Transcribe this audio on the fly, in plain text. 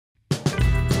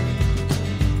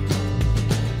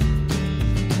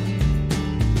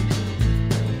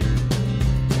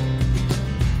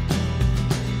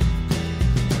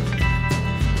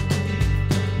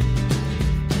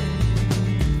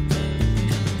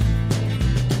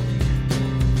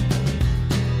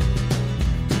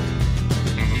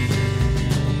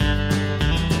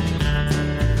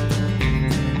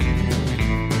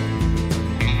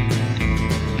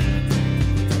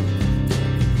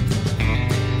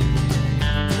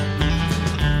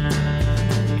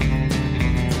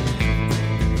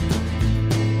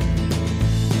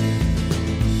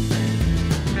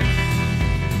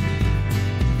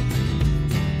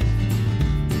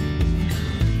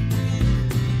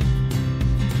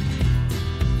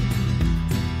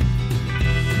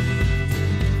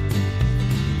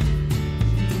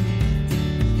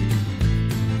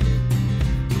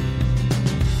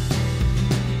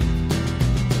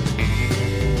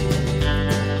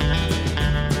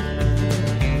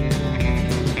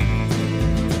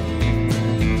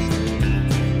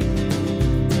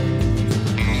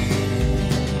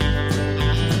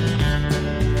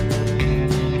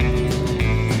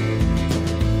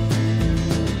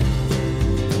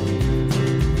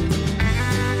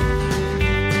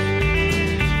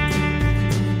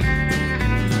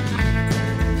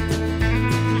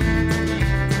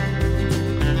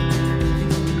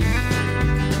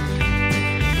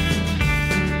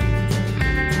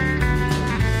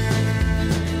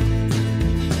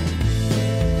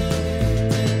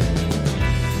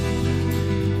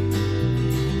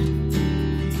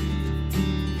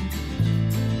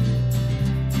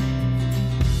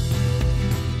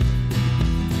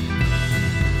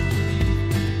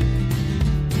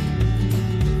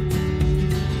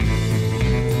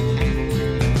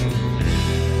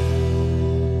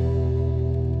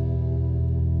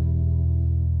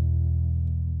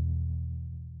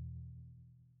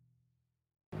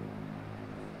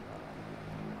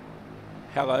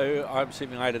Hello, I'm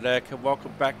Simulator Deck and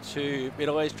welcome back to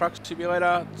Middle East Truck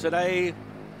Simulator. Today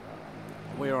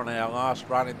we're on our last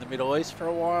run in the Middle East for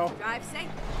a while. Drive safe.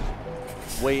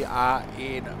 We are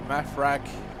in Mafraq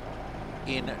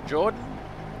in Jordan.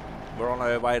 We're on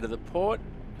our way to the port.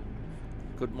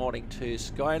 Good morning to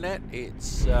Skynet.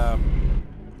 It's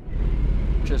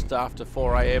just after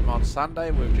 4 AM on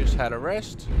Sunday. We've just had a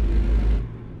rest.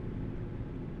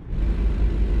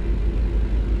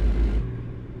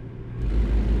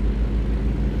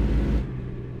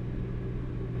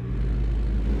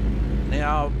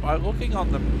 Now, by looking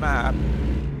on the map,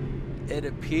 it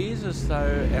appears as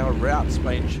though our route's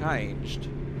been changed.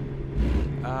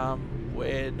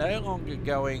 We're no longer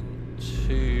going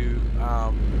to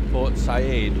Port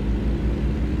Said.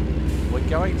 We're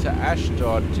going to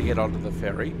Ashdod to get onto the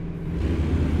ferry.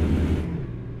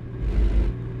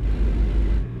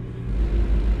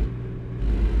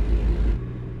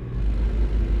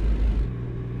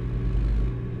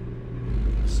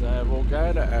 So we'll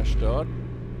go to Ashdod.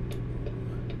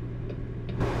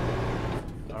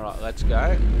 Alright, let's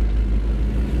go.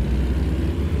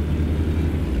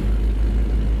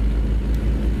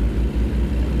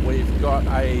 We've got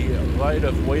a load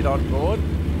of wheat on board,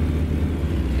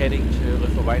 heading to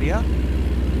Lithuania.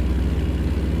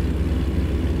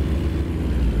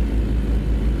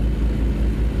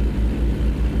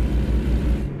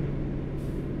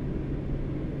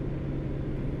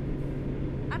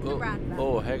 At the roundabout.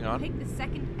 Oh, hang on. Take the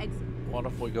second exit. What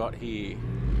have we got here?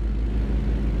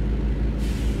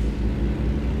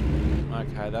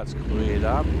 Okay, that's cleared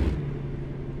up.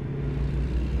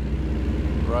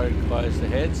 Road closed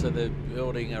ahead, so they're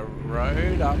building a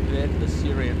road up there to the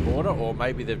Syrian border, or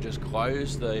maybe they've just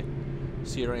closed the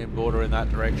Syrian border in that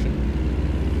direction.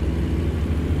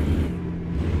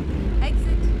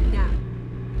 Exit now.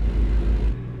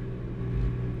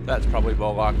 That's probably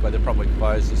more likely. They probably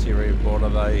closed the Syrian border.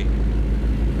 They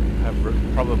have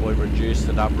probably reduced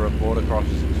the number of border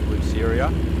crossings with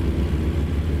Syria.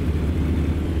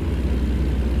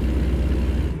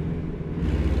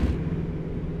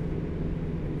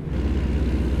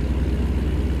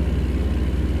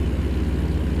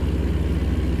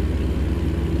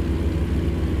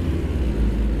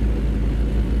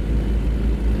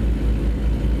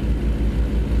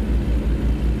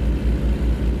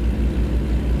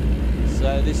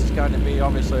 This is going to be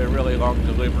obviously a really long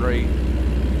delivery.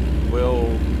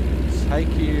 We'll take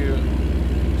you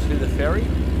to the ferry,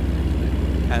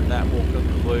 and that will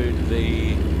conclude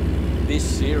this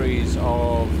series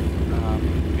of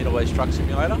Middle East Truck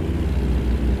Simulator.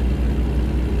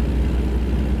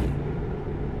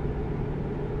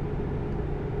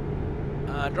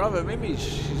 Driver Mimi,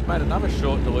 she's made another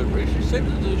short delivery. She seems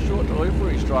to do short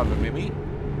deliveries, Driver Mimi.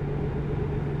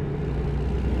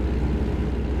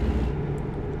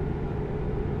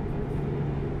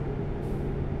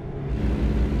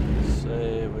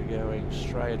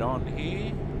 Straight on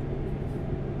here.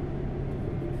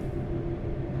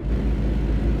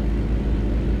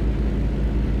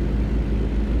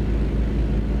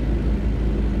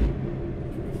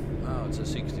 Oh, it's a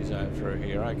 60 zone through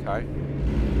here, okay.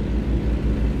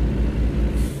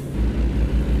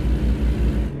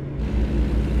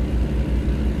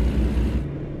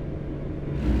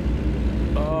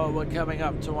 Oh, we're coming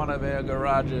up to one of our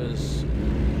garages,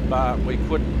 but we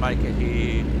couldn't make it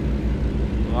here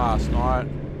last night.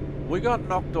 We got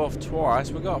knocked off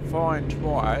twice. We got fined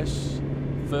twice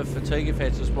for fatigue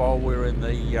offences while we're in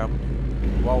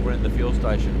the fuel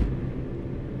station.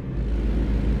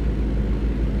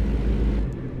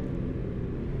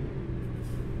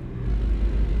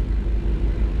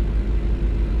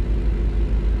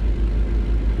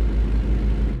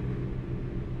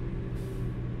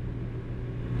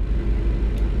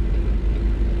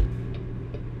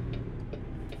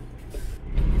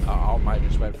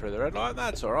 Went through the red light.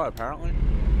 That's alright, apparently.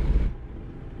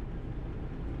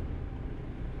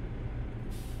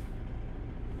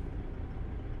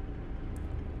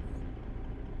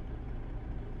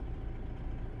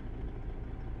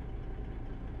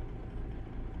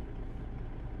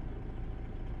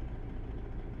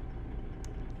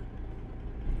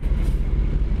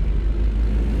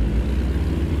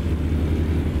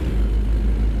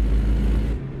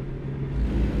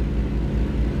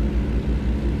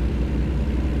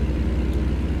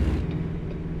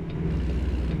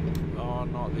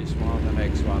 This one, the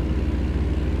next one.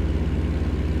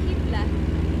 Keep left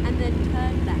and then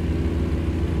turn left.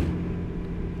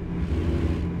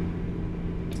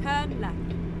 Turn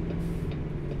left.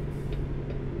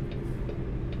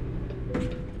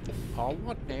 Oh,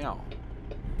 what now?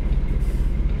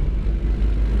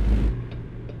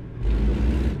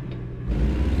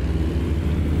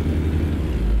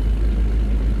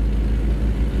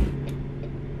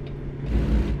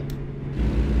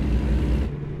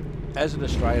 as an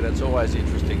Australian, it's always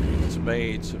interesting to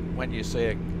me when you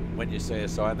see a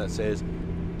sign that says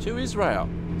to Israel,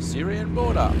 Syrian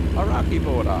border, Iraqi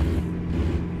border,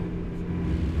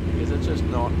 because it's just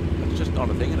not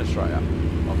a thing in Australia,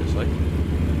 obviously.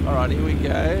 All right, here we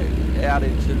go out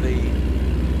into the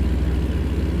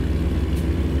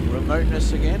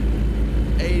remoteness again.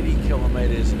 80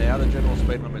 kilometres an hour. The general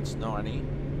speed limit's 90.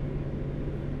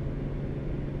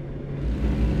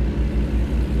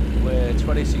 We're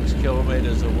 26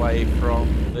 kilometres away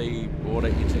from the border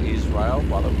into Israel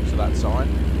by the looks of that sign.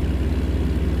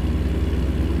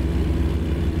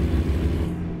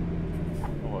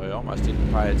 Oh, I almost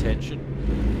didn't pay attention.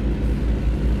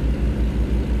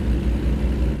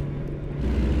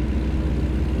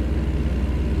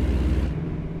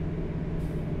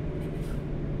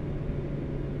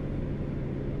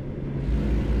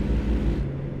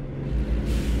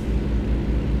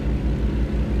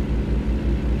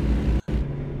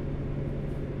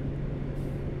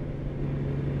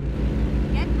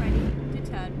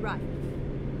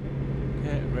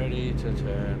 To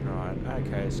turn right.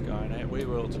 Okay, Skynet, we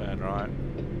will turn right.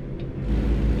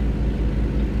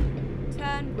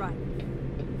 Turn right.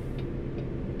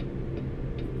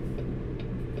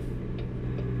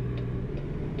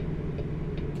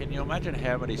 Can you imagine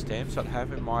how many stamps I'd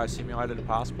have in my simulated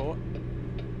passport?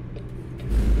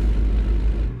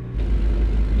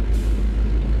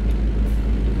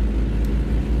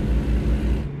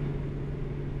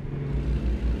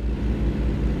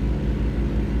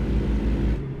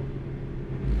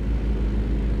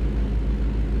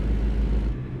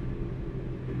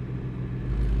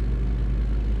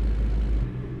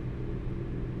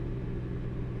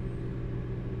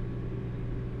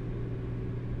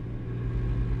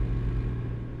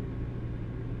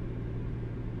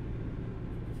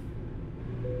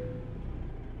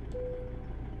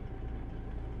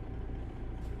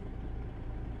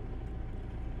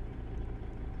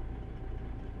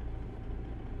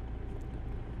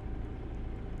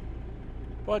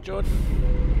 Bye, Jordan.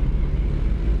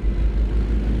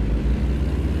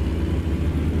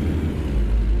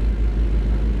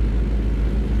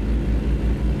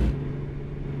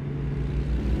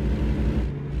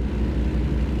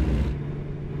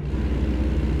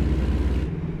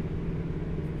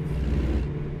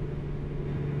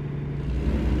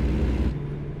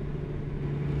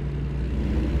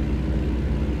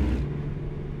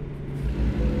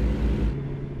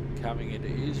 Coming into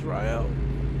Israel.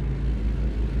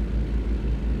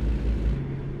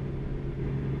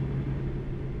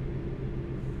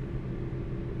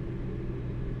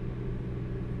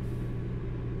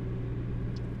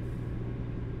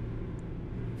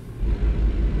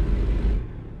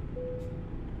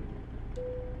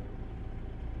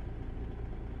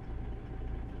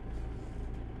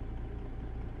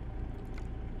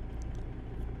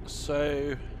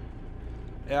 So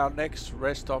our next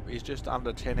rest stop is just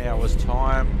under 10 hours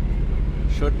time.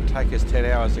 Shouldn't take us 10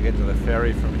 hours to get to the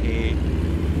ferry from here,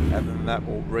 and then that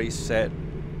will reset.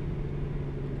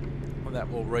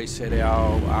 That will reset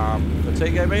our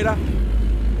fatigue meter.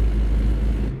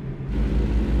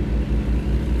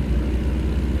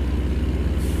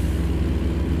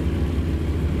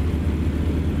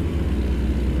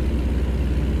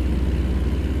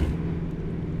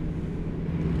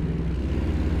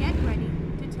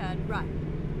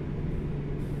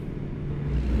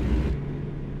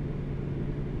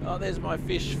 Oh, there's my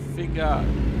fish finger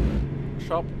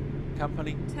shop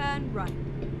company. Turn right.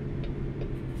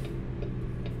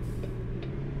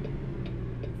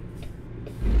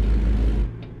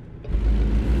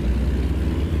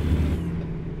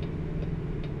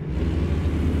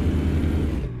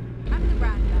 At the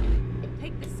roundabout,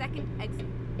 take the second exit.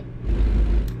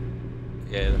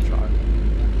 Yeah, that's right.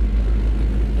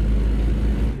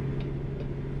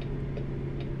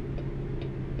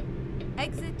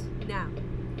 Exit now.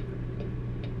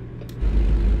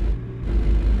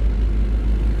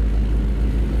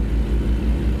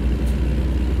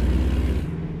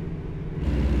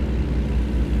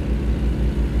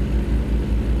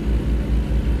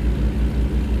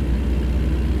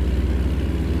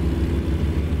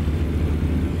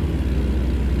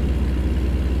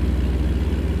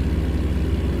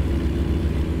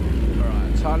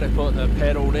 Time to put the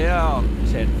pedal down,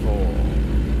 10-4.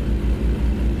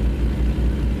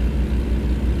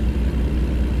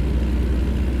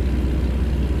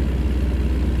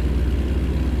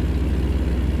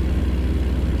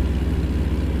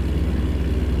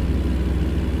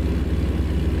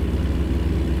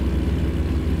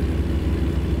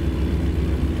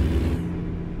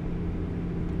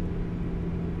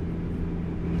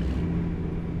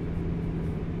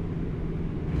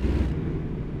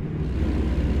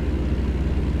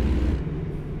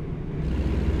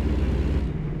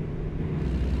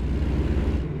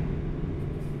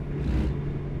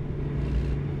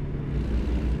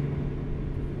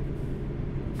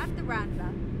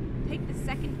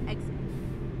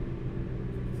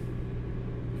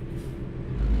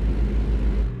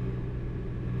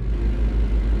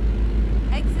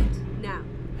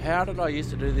 how did I used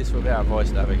to do this without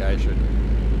voice navigation?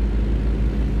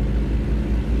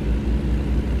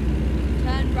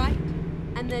 Turn right,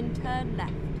 and then turn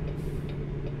left.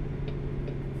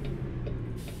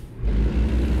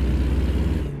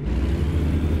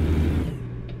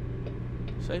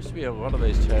 Seems to be a lot of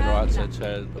these turn rights and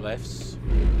turn lefts,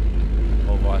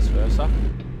 or vice versa.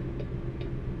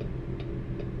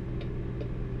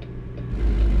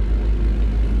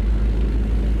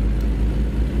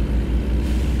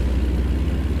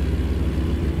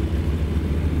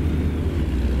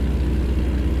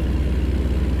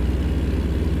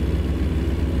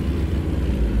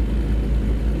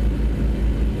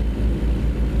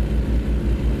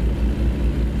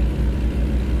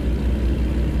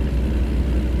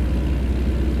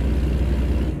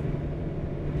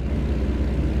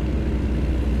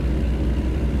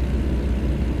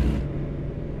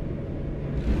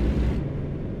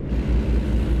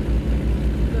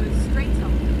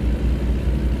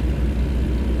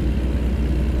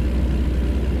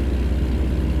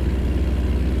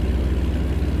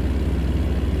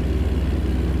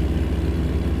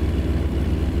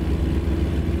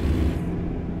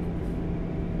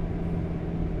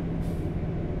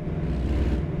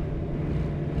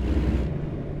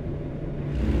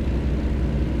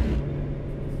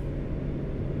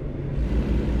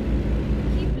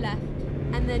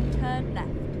 Then turn left.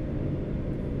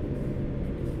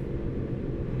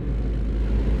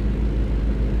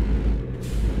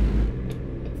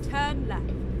 Turn left.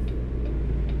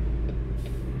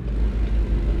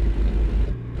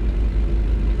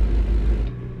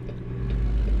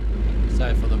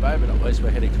 So for the moment at least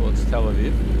we're heading towards Tel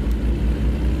Aviv.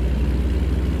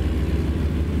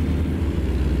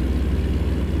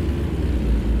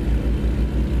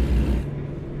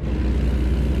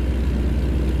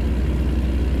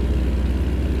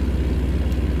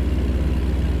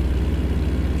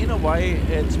 Way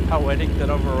it's poetic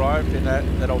that I've arrived in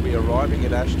that I'll be arriving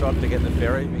at Ashdod to get the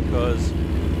ferry, because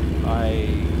I,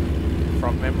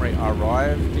 from memory,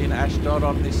 arrived in Ashdod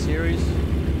on this series.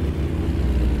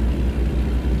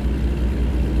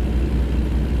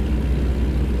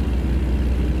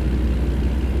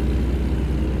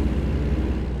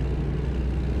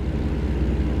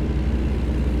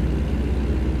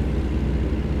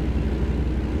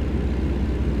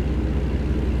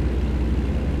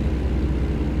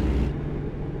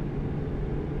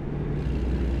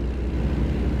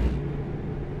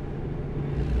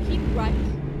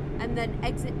 Then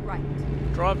exit right.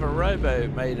 Driver Robo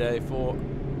made a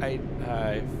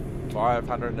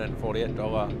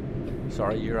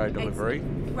 $548 euro delivery.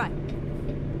 Exit right.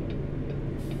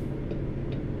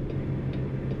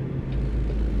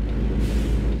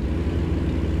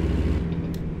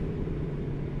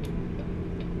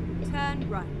 Turn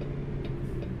right.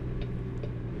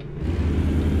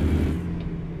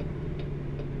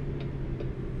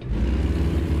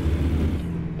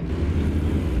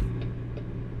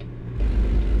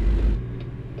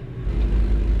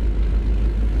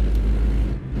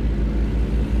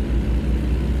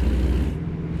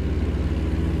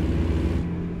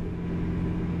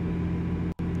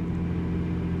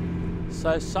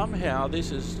 So somehow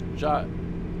this is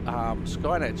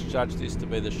Skynet's judged this to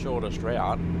be the shortest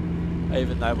route,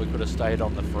 even though we could have stayed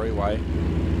on the freeway.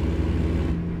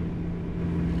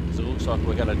 Because it looks like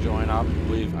we're going to join up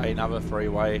with another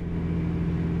freeway,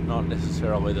 not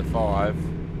necessarily the 5.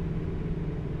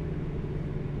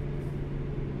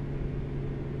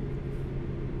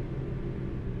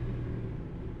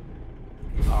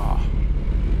 Oh,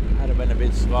 had it been a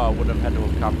bit slow, I would have had to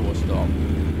have come to a stop.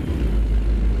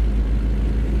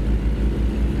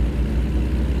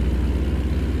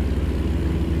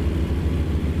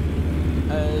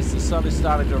 As the sun is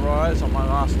starting to rise on my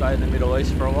last day in the Middle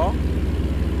East for a while.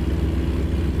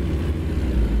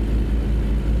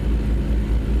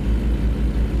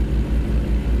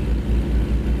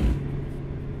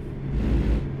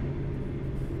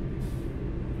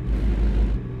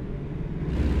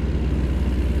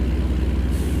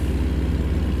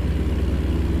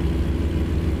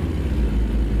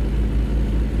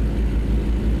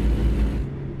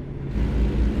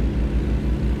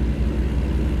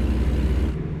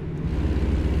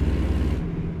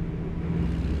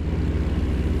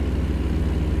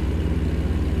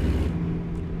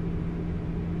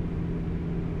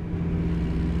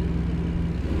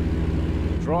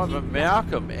 Driver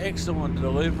Malcolm, excellent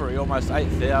delivery, almost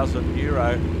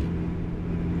 €8,000.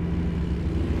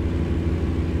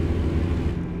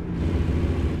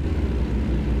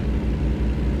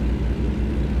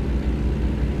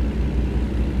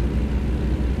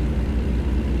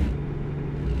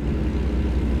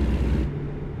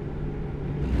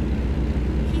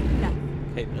 Keep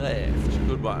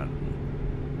good one.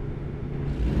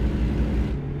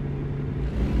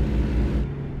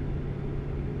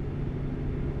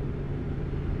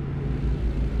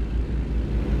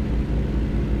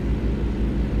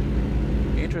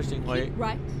 Interestingly, Keep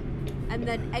right, and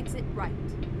then exit right.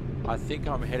 I think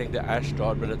I'm heading to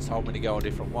Ashdod, but it's told me to go a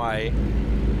different way.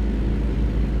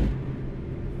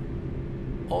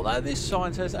 Although this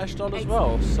sign says Ashdod as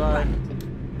well, so... Right.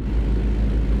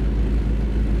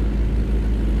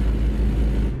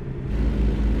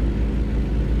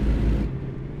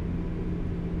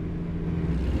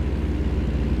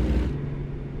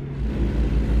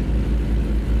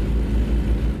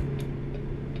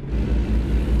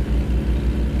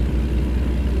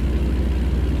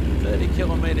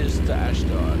 Kilometers to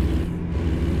Ashdod.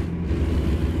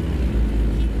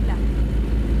 Keep left.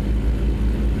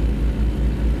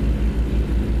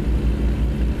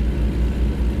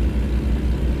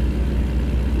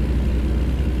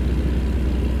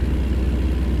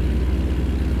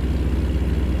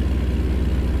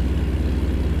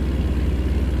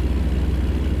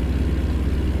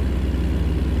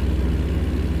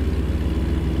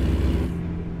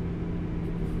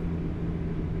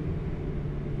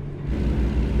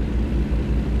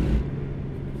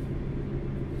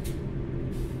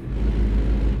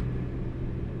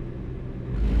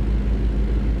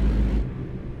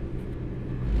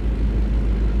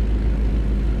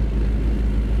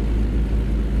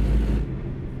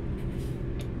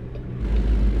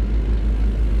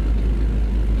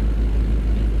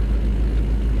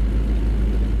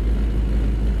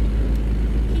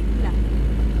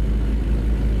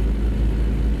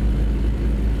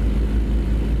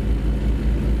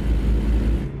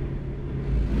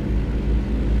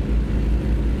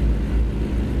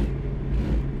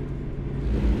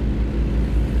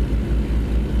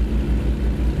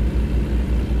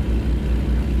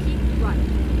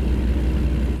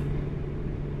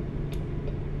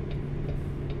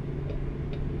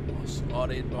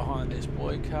 Slide in behind this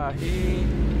boy car here.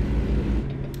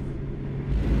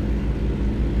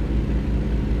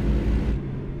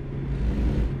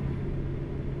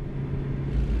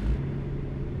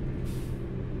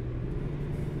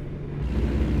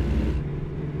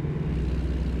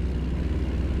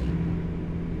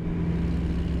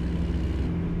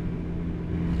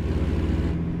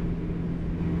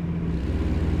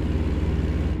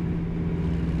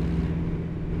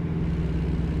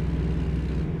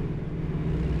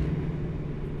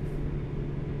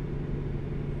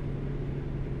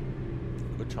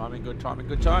 Good timing, good timing,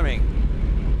 good timing.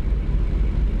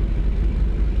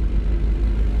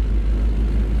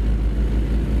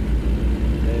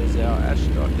 There's our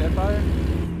Ashdod depot.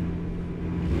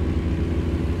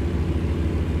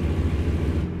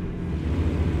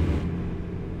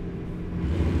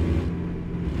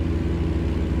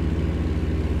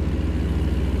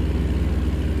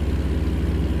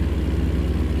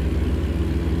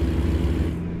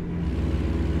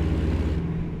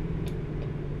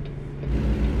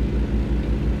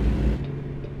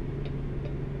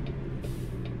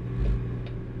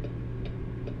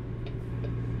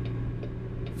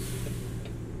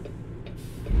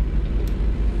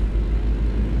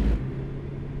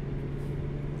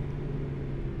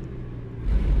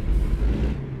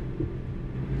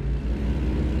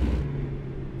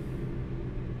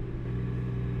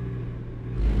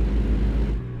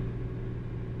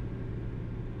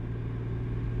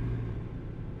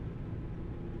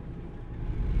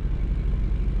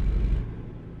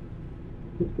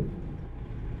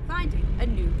 Finding a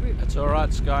new route. It's alright,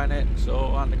 Skynet. It's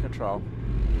all under control.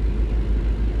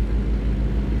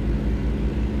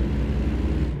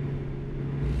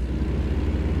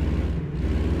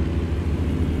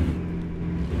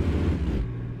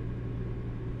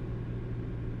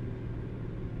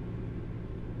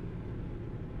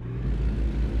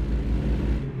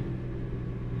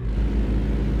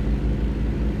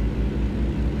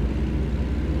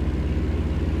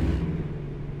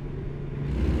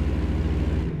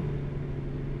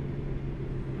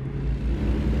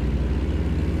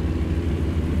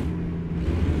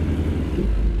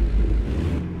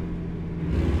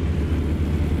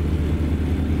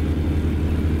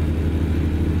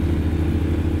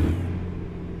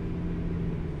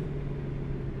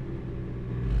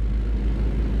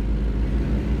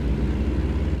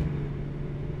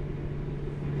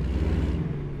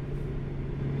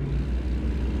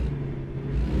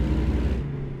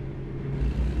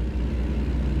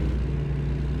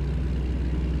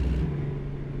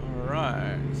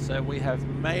 So we have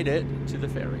made it to the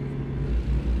ferry.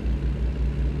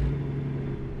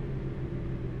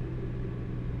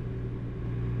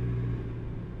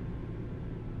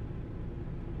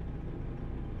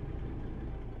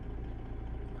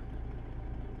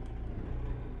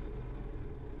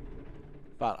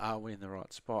 But are we in the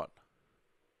right spot?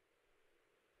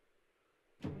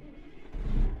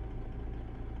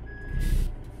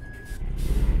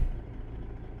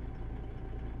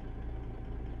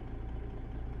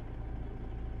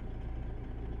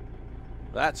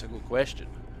 That's a good question.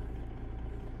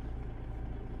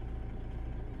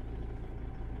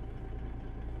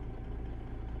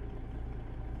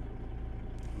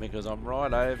 Because I'm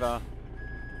right over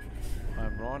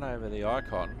the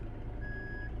icon.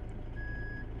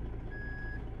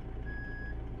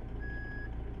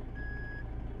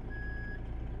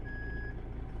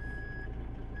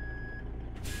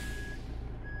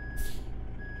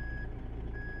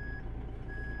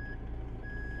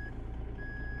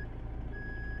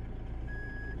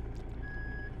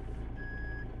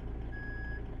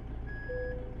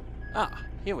 Ah,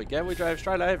 here we go. We drove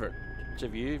straight over it. To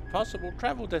view possible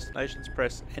travel destinations,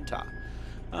 press enter.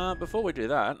 Before we do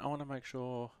that, I want to make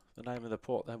sure the name of the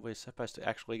port that we're supposed to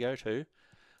actually go to.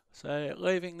 So,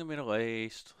 leaving the Middle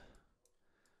East.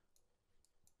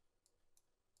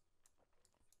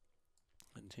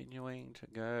 Continuing to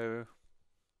go.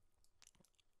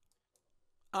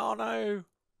 Oh no!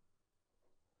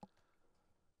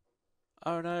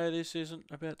 Oh no, this isn't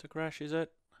about to crash, is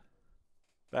it?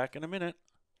 Back in a minute.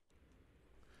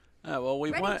 Oh, well, we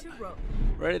weren't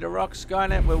ready to rock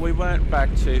Skynet. Well, we weren't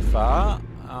back too far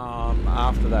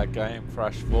after that game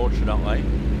crashed, fortunately.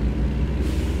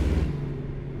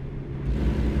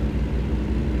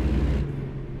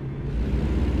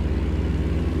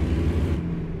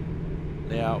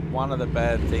 Now, one of the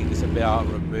bad things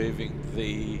about removing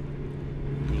the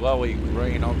glowy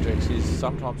green objects is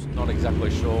sometimes not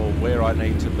exactly sure where I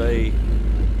need to be.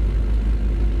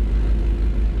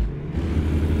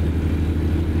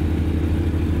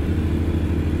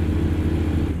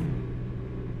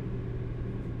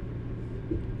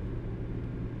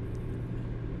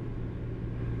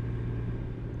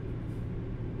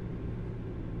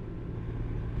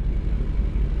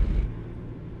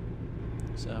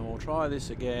 So we'll try this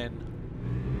again.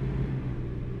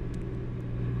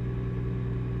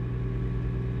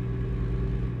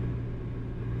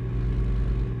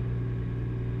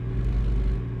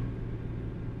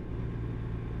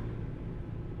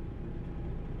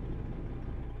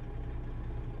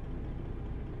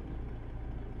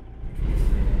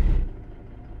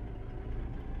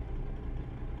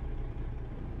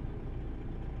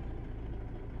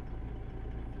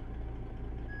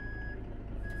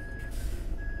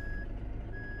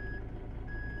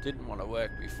 Didn't want to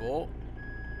work before.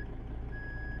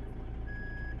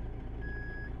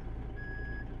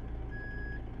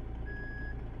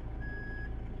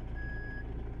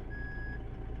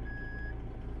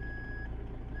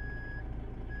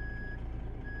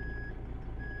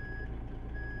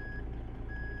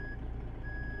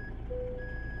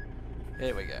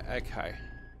 There we go, okay.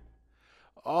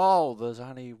 Oh, there's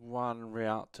only one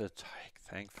route to take,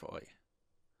 thankfully.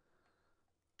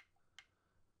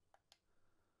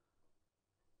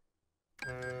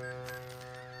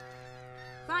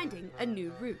 Finding a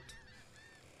new route.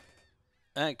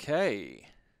 Okay.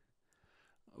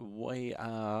 We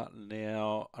are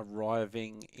now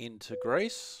arriving into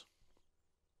Greece.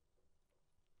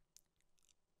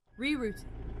 Rerouting.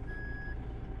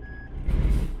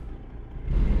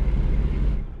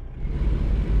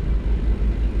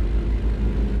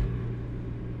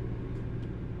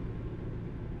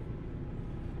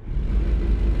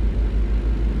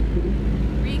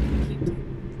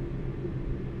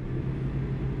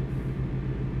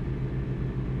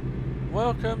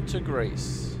 Welcome to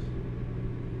Greece.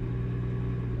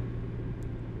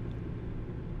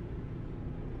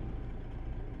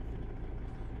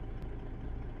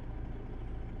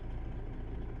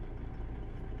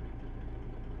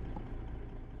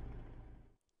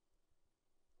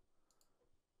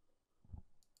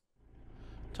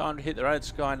 Time to hit the road,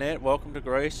 Skynet. Welcome to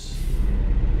Greece.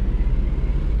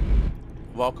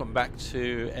 Welcome back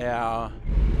to our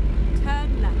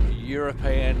Turn left.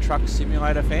 European Truck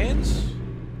Simulator fans.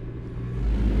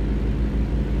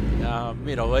 Our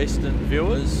Middle Eastern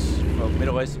viewers from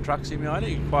Middle Eastern Truck Simulator,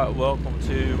 you're quite welcome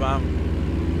to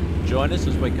join us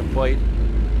as we complete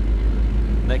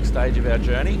the next stage of our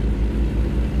journey.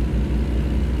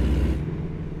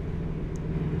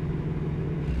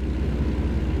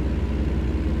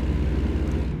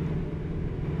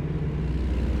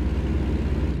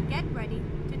 Get ready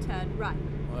to turn right.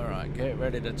 Alright, get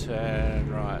ready to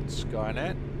turn right,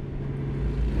 Skynet.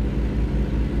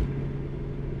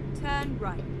 Turn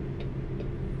right.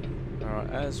 Alright,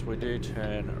 as we do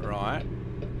turn right,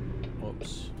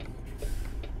 whoops.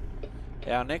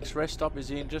 Our next rest stop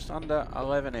is in just under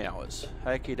 11 hours.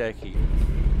 Okie dokie.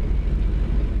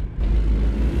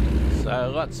 So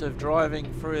lots of driving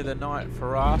through the night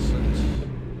for us, and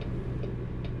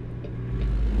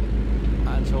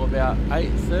until about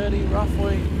 8:30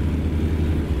 roughly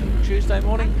Tuesday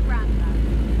morning. At the roundabout,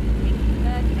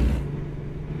 take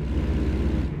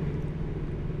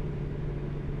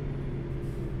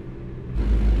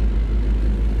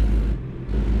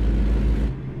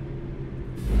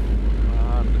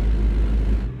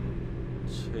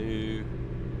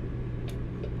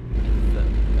the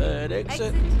third exit.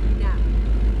 Exit now.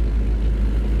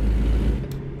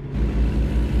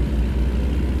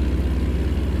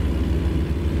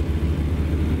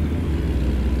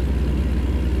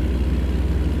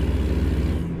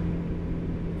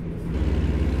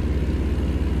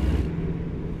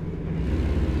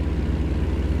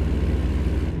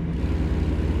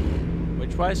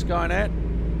 Which way is going at?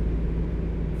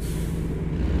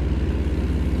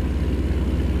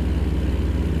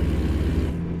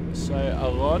 So a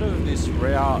lot of this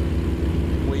route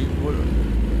we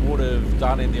would have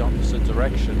done in the opposite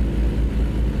direction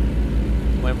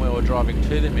when we were driving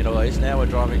to the Middle East. Now we're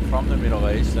driving from the Middle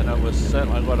East, and it was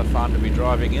certainly a lot of fun to be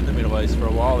driving in the Middle East for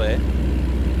a while there.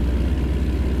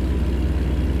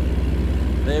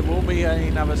 There will be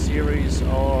another series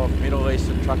of Middle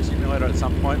Eastern Truck Simulator at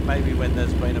some point, maybe when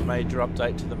there's been a major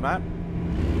update to the map.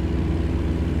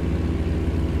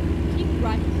 Keep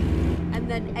right, and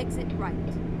then exit right.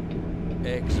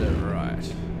 Exit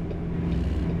right.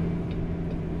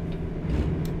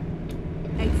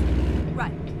 Exit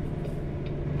right.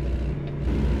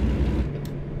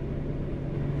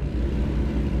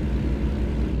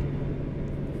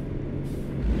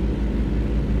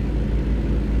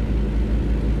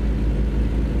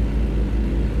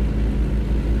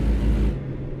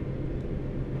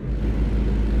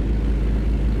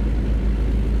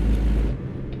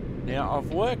 Now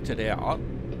I've worked it out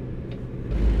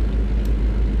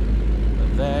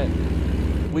that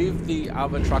with the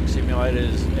other Truck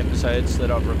Simulators episodes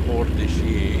that I've recorded this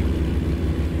year,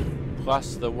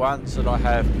 plus the ones that I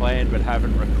have planned but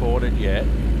haven't recorded yet,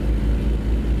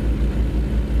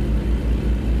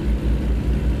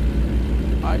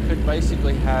 I could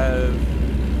basically have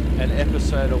an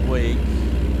episode a week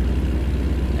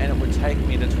and it would take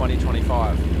me to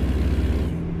 2025.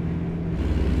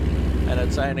 And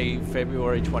it's only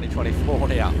February 2024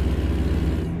 now.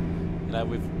 You know,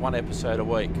 with one episode a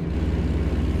week. And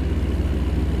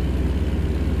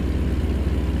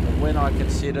when I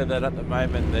consider that at the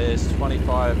moment there's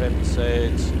 25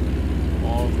 episodes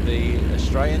of the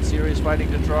Australian series waiting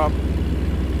to drop,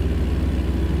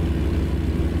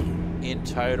 in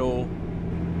total,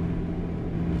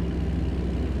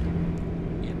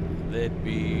 there'd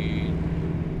be,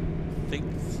 I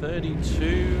think,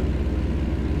 32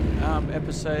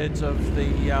 episodes of the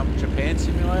Japan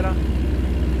simulator.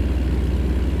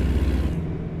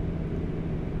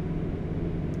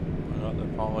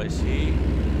 Police here.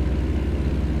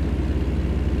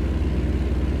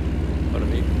 Got a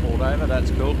vehicle pulled over,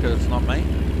 that's cool because it's not me.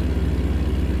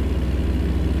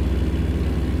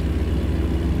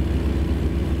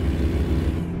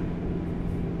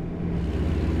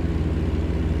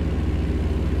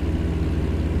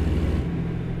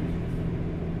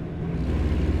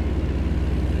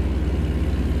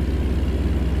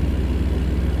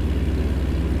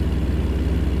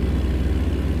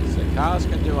 So cars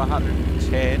can do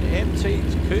 110. Empty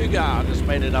Cougar just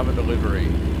made another delivery.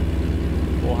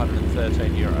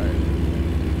 €413.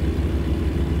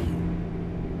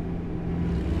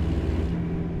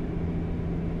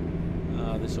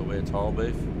 This will be a toll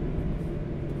booth.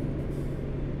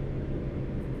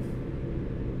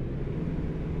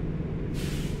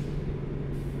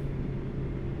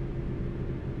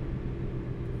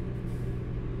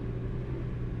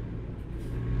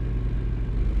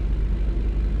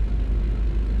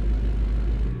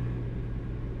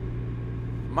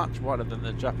 Much wider than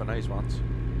the Japanese ones.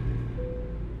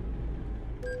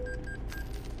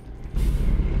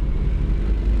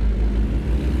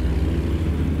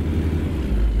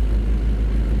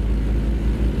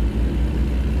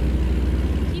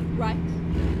 Keep right,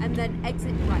 and then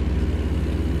exit right.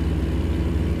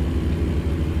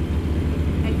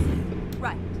 Exit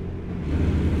right.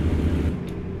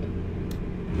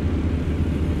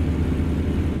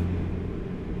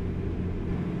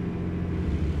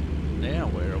 Now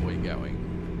where are we going?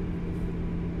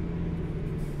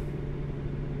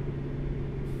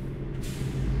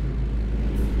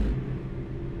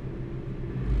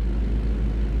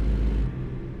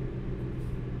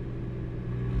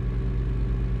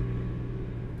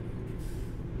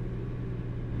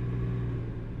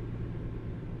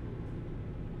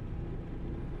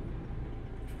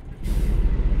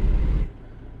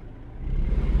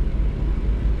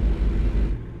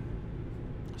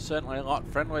 certainly a lot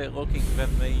friendlier looking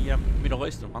than the Middle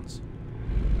Eastern ones.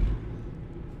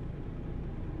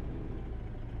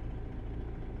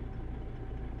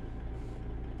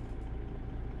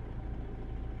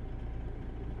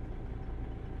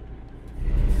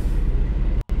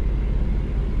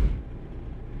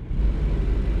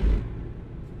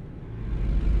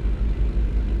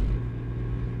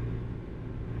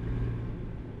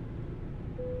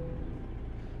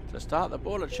 To start the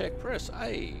border check, press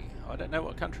A. I don't know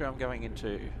what country I'm going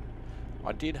into.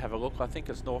 I did have a look. I think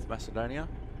it's North Macedonia.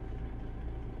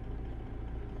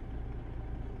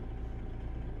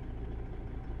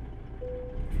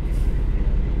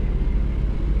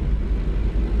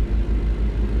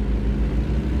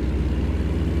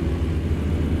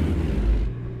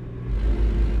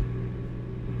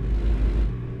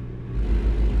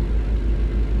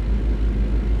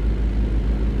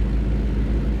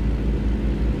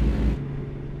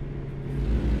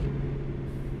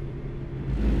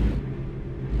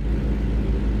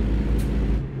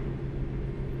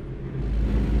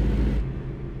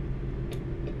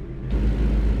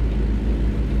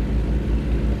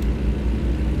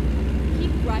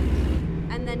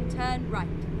 Turn right.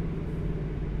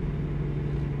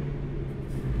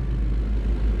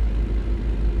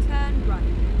 Turn right.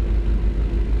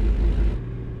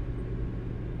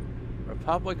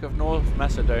 Republic of North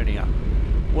Macedonia.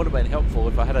 Would have been helpful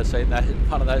if I had seen that in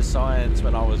one of those signs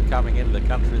when I was coming into the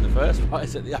country in the first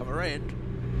place at the other end.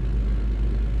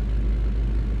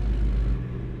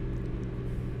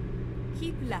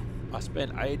 Keep left. I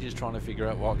spent ages trying to figure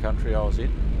out what country I was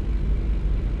in.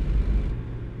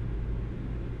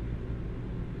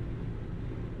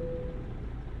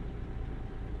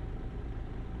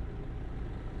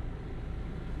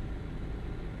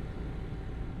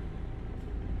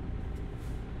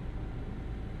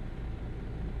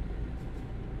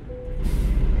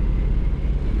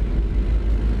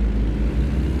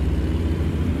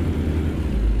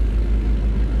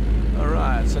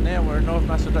 So now we're in North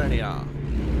Macedonia.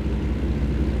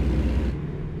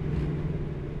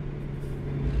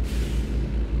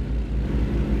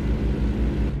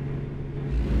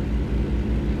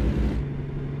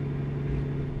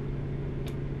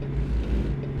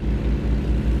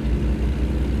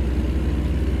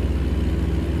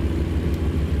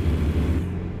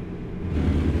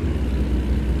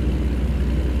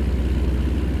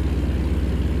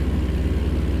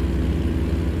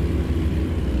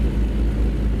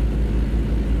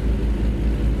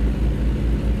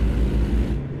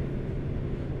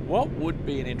 What would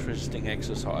be an interesting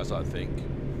exercise, I think?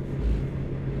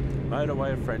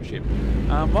 Motorway of friendship.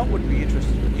 What would be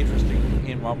interesting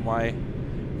in one way?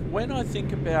 When I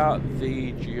think about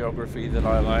the geography that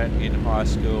I learned in high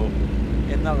school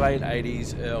in the late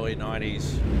 80s, early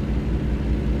 90s.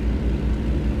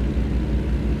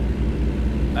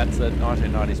 That's the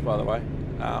 1990s, by the way,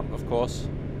 of course.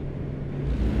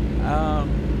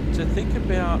 To think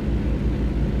about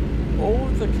all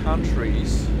of the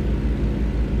countries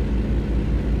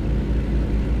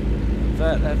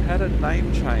that have had a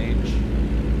name change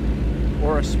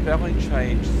or a spelling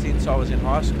change since I was in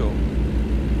high school.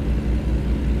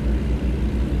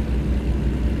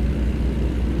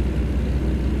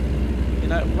 You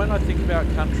know, when I think about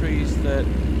countries that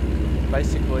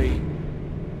basically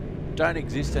don't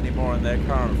exist anymore in their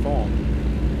current form,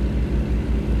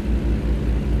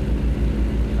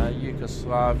 you know,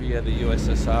 Yugoslavia, the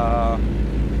USSR,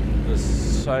 there's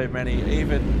so many,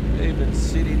 even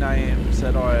city names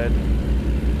that I'd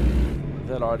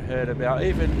heard about,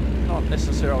 even not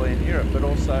necessarily in Europe, but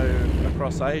also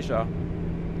across Asia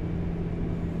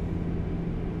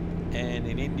and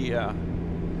in India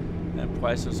and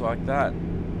places like that.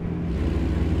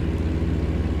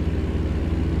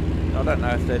 I don't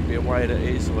know if there'd be a way to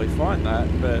easily find that,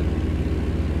 but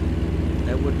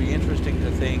it would be interesting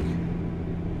to think,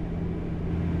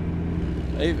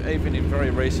 even in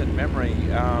very recent memory,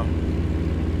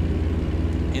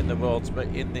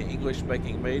 in the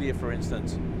English-speaking media, for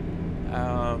instance,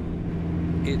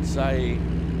 it's a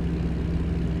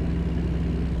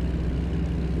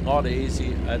lot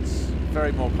easier. It's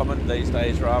very more common these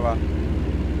days, rather,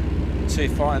 to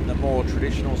find the more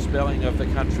traditional spelling of the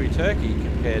country Turkey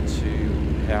compared to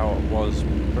how it was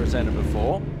presented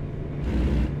before.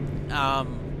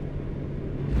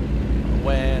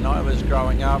 When I was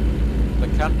growing up, the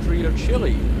country of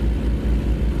Chile,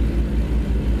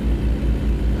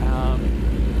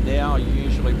 now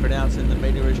usually pronounced in the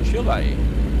media as Chile.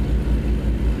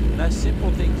 Now,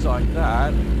 simple things like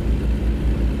that.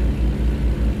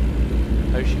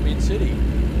 Ho Chi Minh City,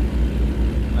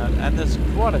 and there's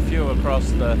quite a few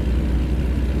across the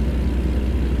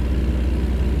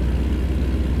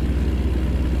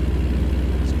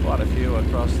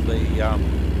across the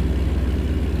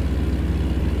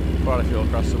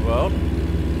world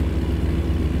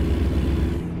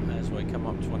as we come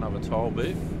up to another toll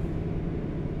booth.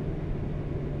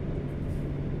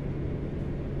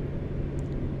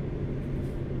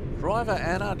 Driver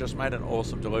Anna just made an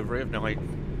awesome delivery of nearly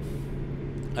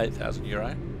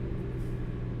 €8,000.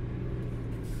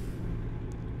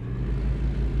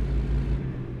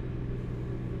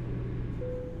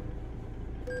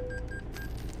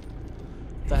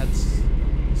 That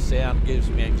sound gives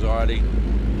me anxiety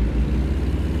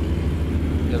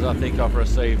because I think I've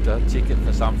received a ticket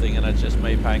for something and it's just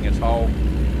me paying a toll.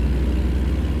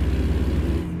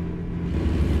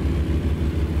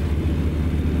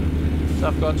 So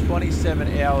I've got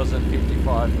 27 hours and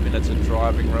 55 minutes of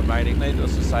driving remaining.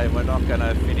 Needless to say, we're not going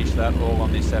to finish that all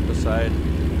on this episode.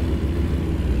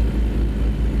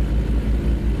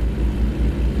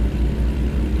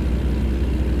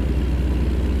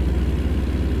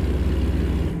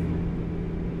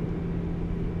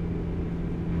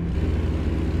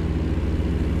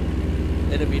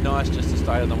 It'd be nice just to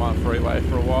stay on the one freeway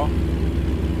for a while.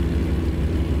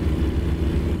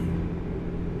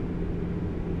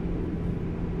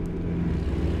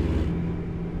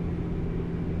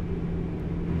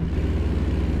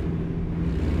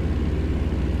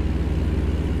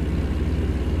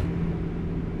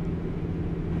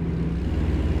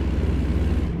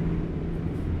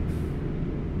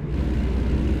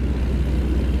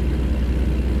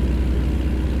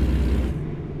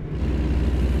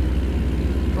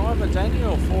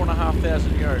 Daniel,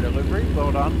 €4,500 delivery,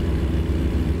 well done.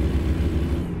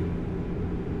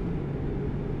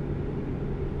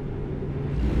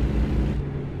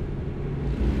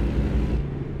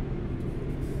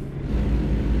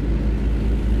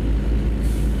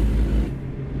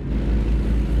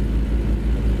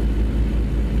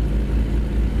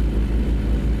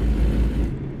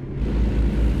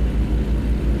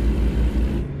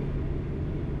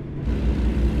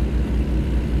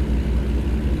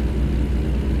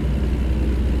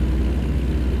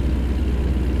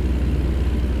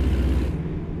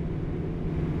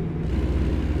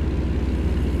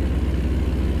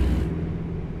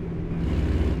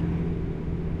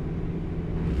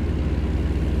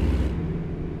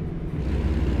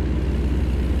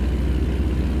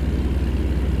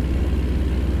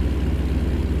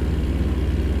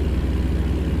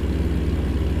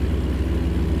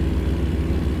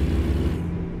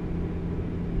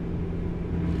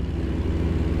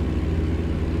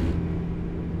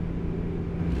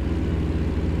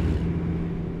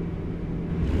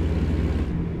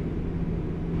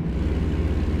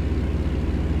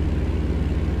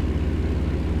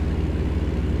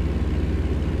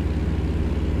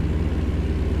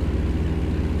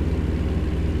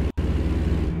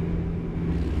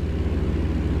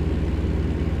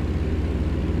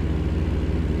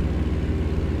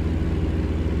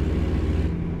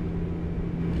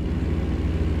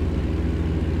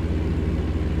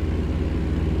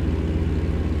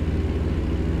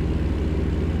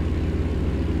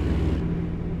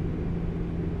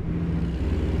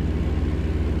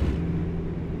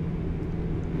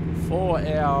 For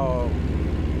our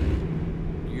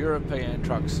European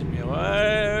truck simulator,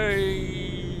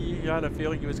 I had a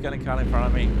feeling he was going to cut in front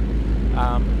of me.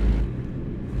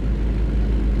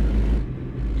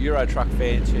 Euro truck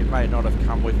fans who may not have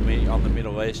come with me on the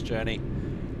Middle East journey,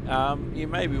 you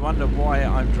may be wondering why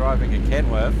I'm driving a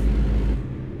Kenworth.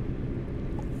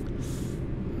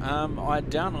 I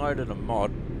downloaded a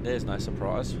mod, there's no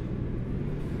surprise,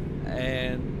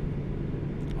 and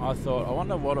I thought, I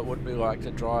wonder what it would be like to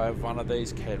drive one of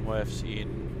these Kenworths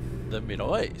in the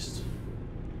Middle East.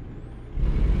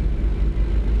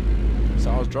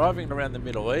 So I was driving around the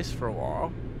Middle East for a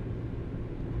while.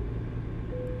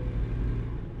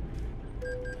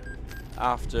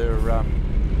 After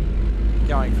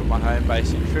going from my home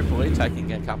base in Tripoli,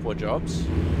 taking a couple of jobs.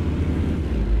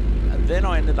 And then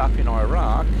I ended up in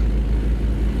Iraq.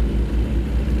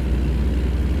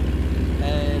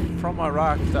 And from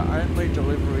Iraq, the only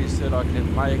deliveries that I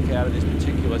could make out of this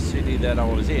particular city that I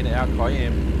was in, Al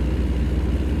Qaim,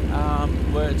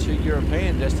 were to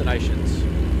European destinations.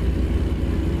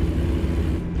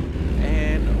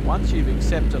 And once you've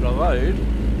accepted a load,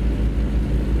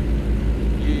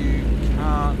 you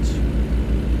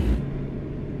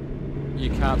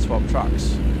can't swap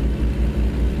trucks.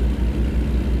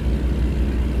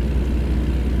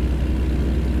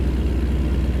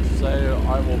 So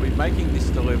I will be making this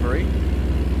delivery,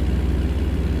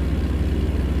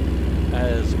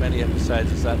 as many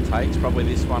episodes as that takes, probably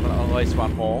this one and at least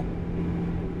one more.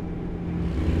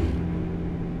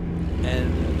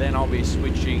 And then I'll be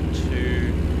switching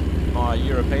to my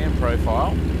European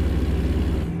profile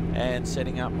and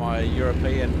setting up my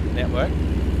European network.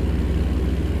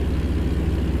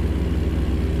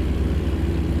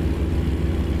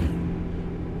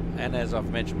 And as I've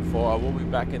mentioned before, I will be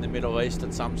back in the Middle East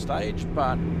at some stage,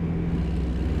 but...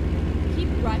 Keep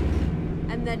right,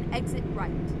 and then exit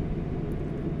right.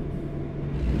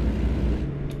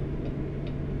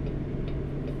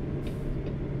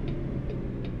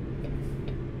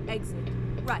 Exit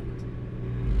right.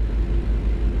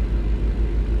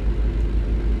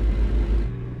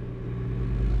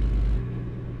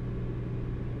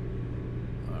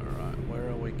 Alright, where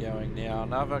are we going now?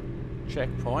 Another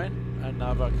checkpoint,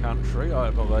 another country, I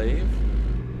believe.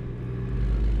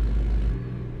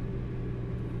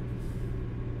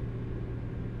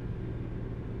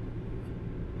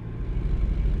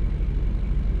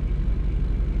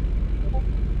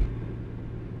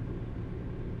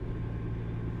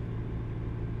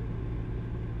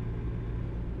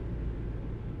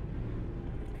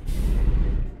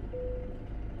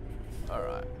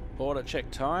 Alright, border check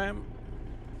time.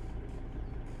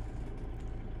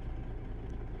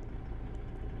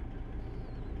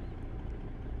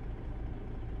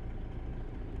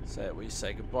 So we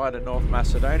say goodbye to North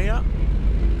Macedonia.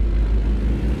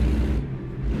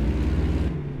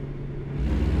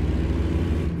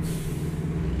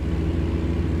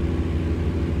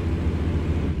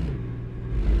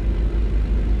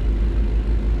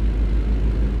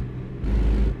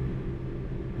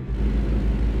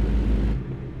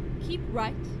 Keep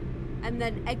right, and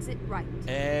then exit right.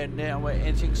 And now we're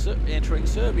entering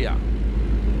Serbia.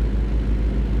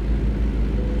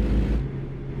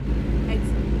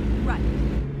 Exit right.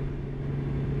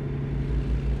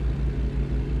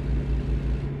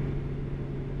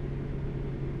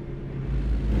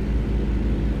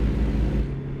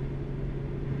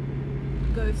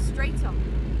 Go straight on.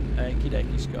 Okie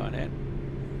dokie, Skynet.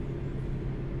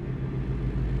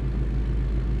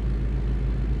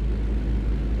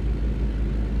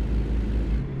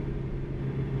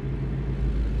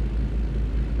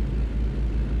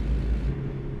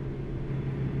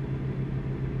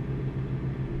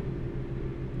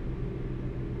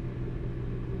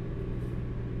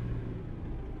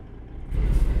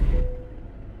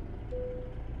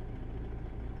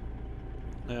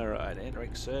 Alright,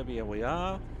 entering Serbia we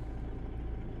are.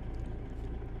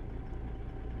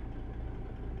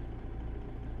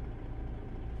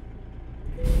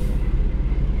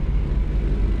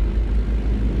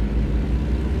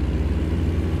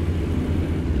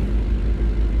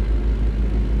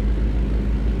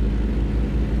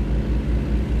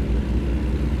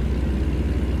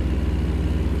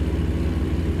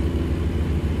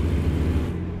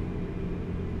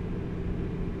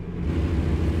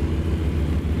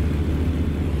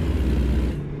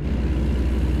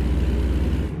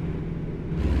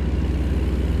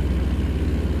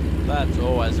 That's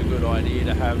always a good idea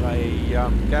to have a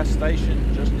gas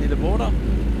station just near the border.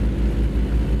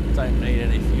 Don't need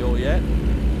any fuel yet.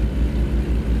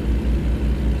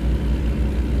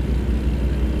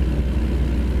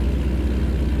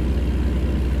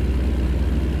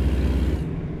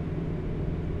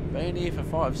 Been here for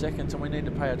 5 seconds and we need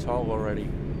to pay a toll already.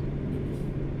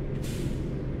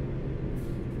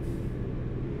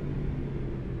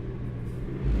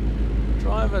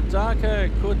 Driver Darko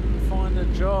couldn't find a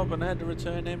job and had to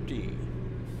return empty.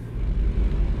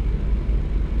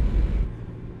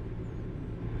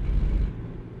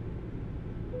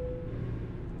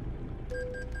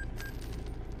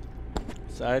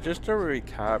 So just to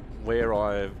recap where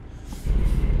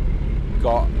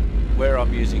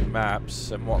I'm using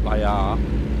maps and what they are.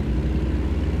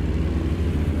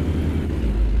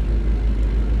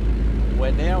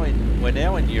 We're now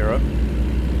in Europe,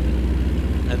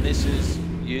 and this is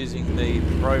using the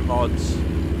ProMods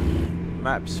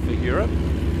maps for Europe.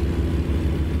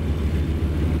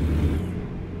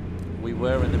 We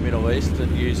were in the Middle East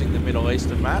and using the Middle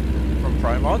Eastern map from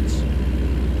ProMods.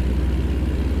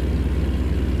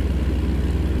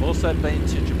 Also been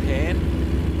to Japan.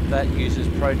 That uses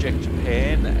Project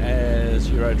Japan as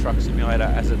Euro Truck Simulator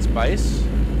as its base.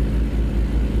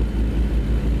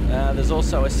 There's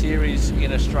also a series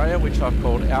in Australia which I've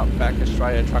called Outback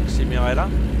Australia Truck Simulator,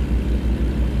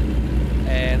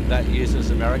 and that uses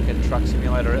American Truck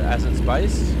Simulator as its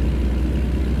base.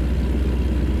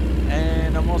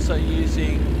 And I'm also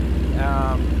using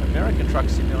American Truck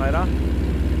Simulator.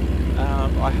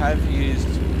 I have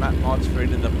used map mods for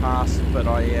it in the past, but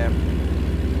I am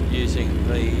using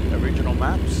the original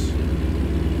maps.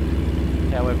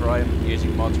 However, I am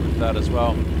using mods with that as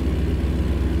well.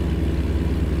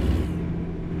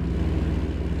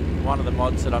 One of the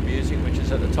mods that I'm using, which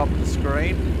is at the top of the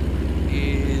screen,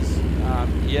 is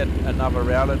yet another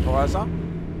route advisor,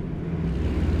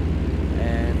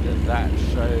 and that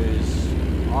shows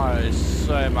I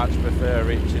so much prefer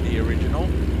it to the original.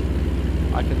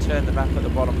 I can turn the map at the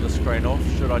bottom of the screen off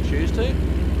should I choose to,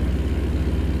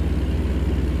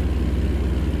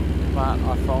 but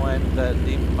I find that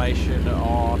the information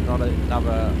on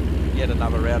yet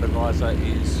another route advisor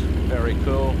is very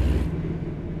cool.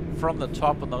 From the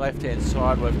top on the left hand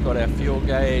side we've got our fuel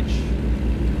gauge.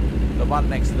 The one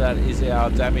next to that is our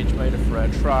damage meter for our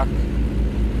truck.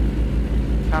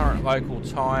 Current local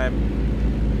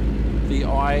time. The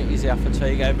I is our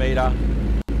fatigue meter.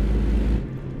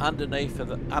 Underneath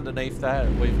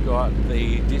that we've got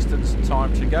the distance and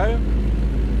time to go.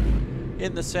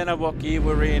 In the centre, what gear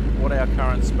we're in, what our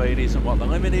current speed is and what the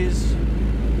limit is.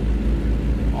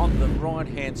 On the right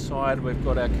hand side we've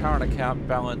got our current account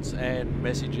balance and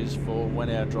messages for when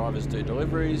our drivers do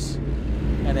deliveries,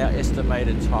 and our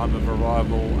estimated time of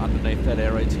arrival underneath that,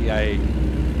 our ETA,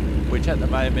 which at the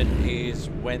moment is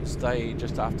Wednesday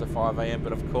just after 5 AM,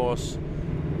 but of course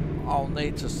I'll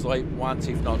need to sleep once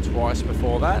if not twice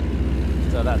before that,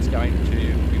 so that's going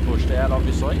to be pushed out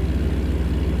obviously.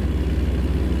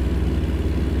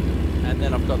 And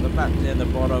then I've got the map down the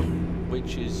bottom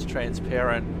which is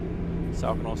transparent, so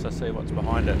I can also see what's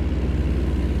behind it.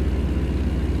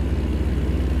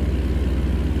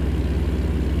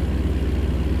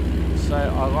 So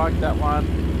I like that one.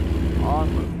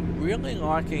 I'm really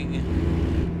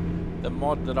liking the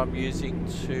mod that I'm using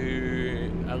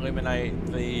to eliminate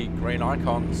the green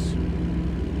icons.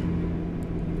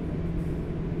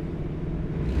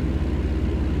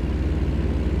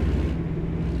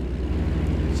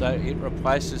 So it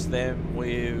replaces them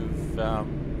with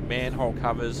manhole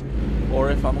covers,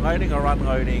 or if I'm loading or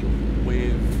unloading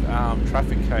with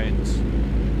traffic cones,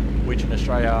 which in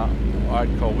Australia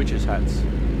I'd call witches' hats.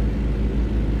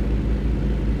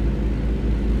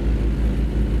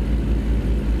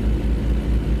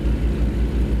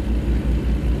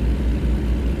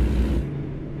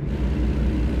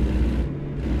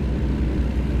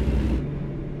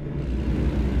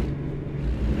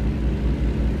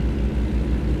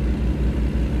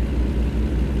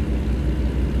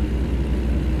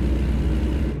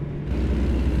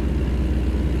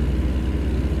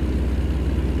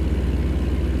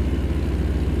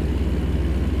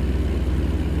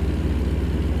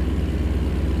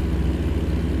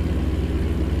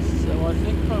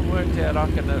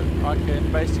 I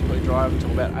can basically drive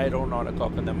until about 8 or 9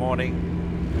 o'clock in the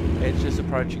morning. It's just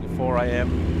approaching 4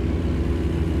 AM.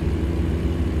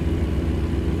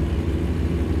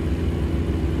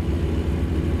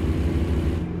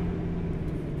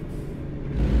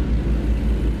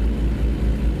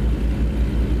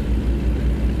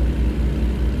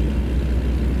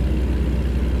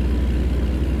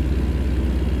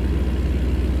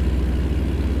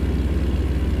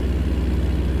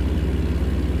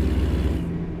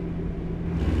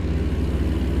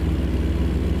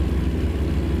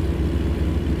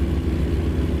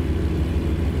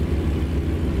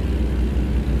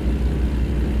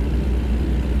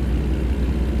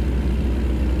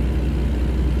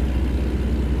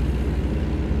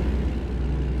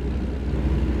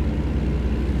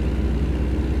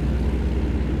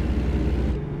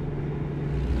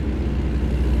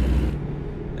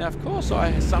 Now, of course,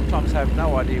 I sometimes have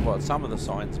no idea what some of the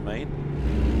signs mean.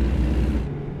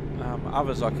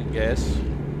 Others I can guess.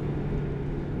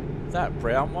 That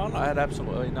brown one, I had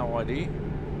absolutely no idea.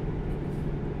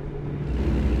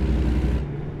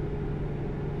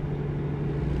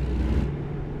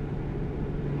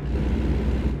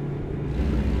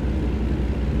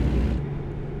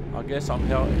 I guess I'm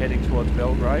heading towards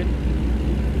Belgrade.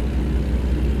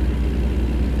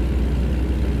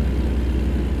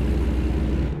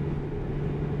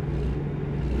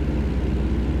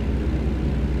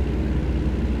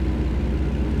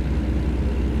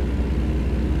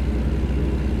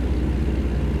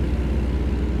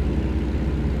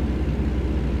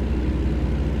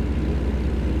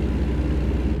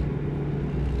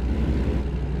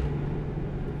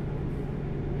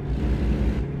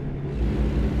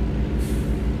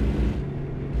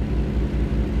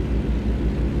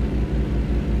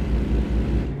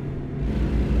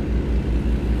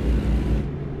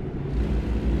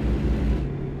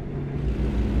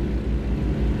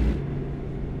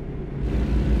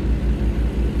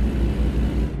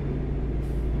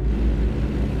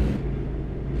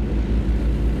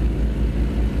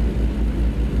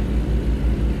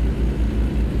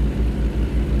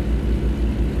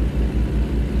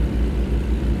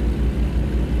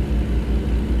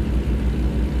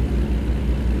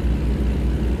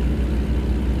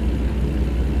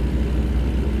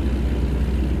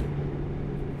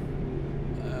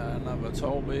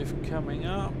 toll booth coming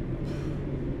up.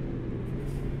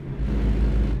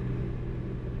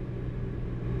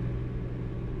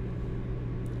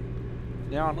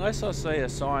 Now, unless I see a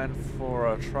sign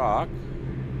for a truck,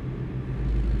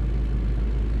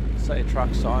 say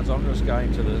truck signs, I'm just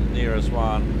going to the nearest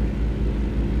one.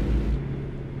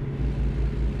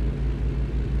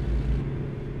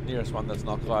 Nearest one that's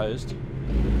not closed.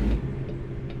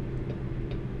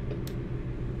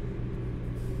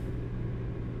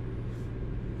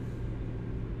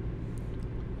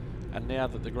 And now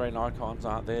that the green icons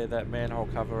aren't there, that manhole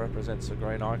cover represents the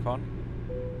green icon.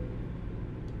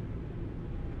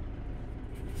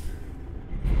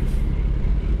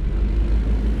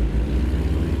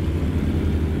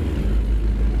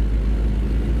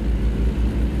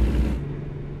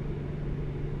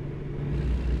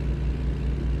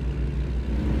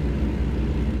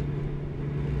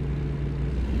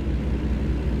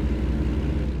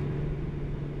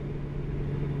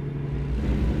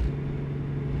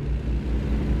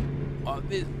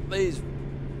 These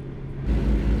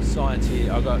signs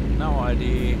here, I've got no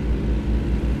idea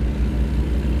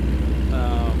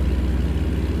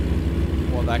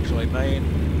what they actually mean.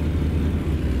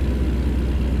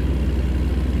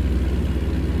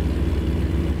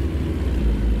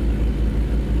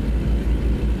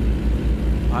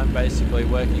 I'm basically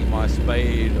working my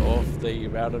speed off the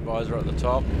route advisor at the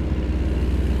top.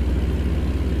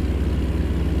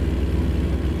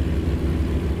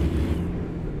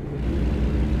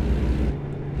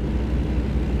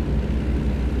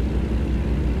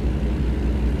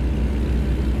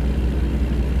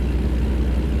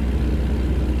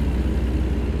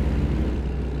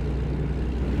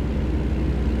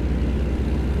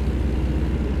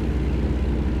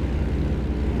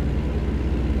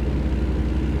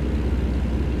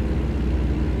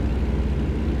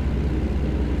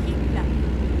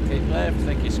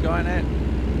 Thank you, Skynet.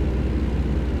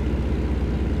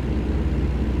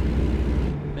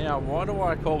 Now, why do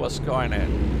I call it Skynet?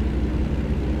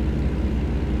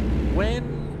 When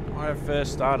I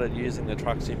first started using the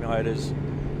truck simulators,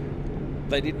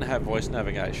 they didn't have voice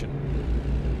navigation.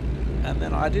 And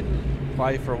then I didn't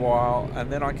play for a while,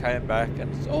 and then I came back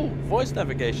and, oh, voice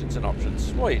navigation's an option,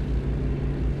 sweet.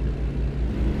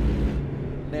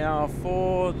 Now,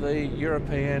 for the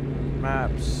European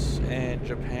maps and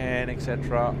Japan,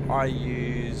 etc., I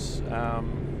use,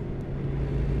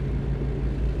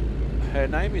 her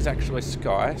name is actually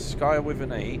Sky with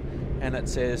an E, and it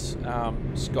says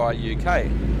Sky UK.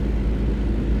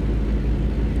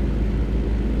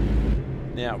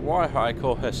 Now, why I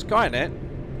call her Skynet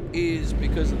is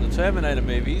because in the Terminator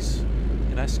movies,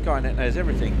 you know, Skynet knows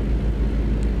everything.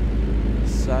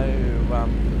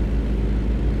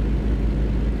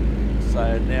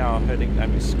 So now her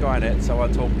nickname is Skynet, so I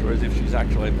talk to her as if she's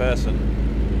actually a person.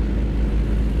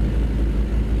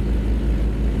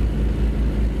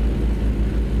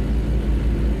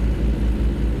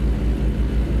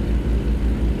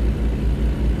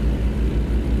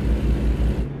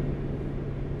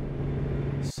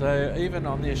 So even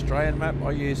on the Australian map,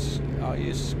 I use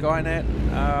Skynet.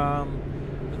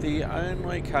 The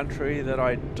only country that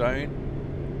I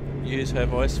don't use her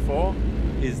voice for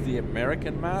is the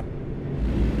American map.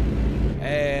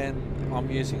 And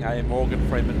I'm using a Morgan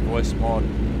Freeman voice mod,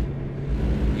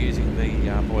 using the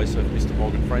voice of Mr.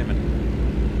 Morgan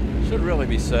Freeman. Should really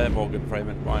be Sir Morgan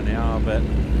Freeman by now, but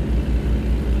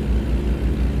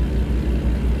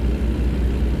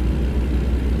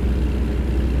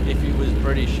if he was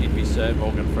British, he'd be Sir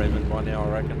Morgan Freeman by now,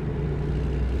 I reckon.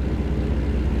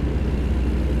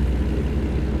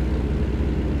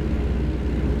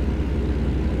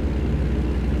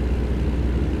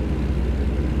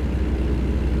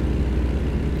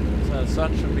 The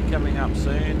sun should be coming up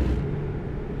soon.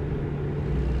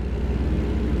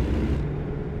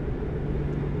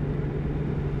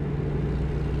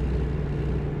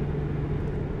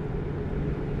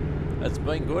 It's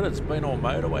been good, it's been all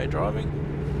motorway driving.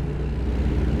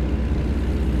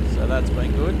 So that's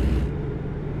been good.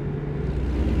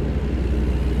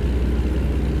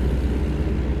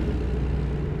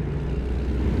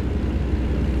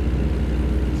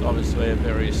 It's obviously a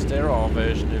very sterile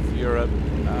version of Europe.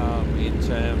 In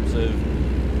terms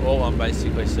of all I'm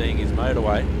basically seeing is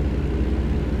motorway.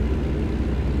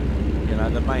 You know,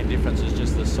 the main difference is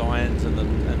just the signs and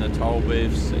the toll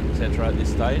booths, etc. at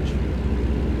this stage.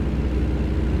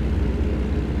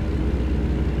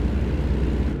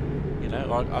 You know,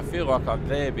 like I feel like I'm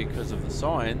there because of the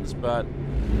signs, but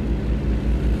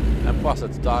and plus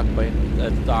it's dark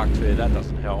too. That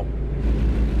doesn't help.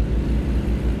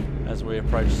 As we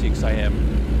approach 6 AM.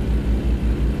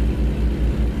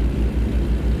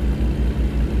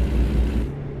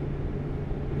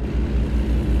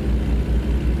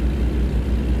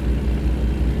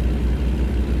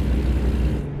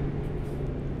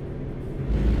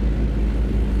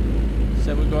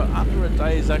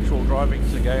 day's actual driving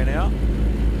to go now.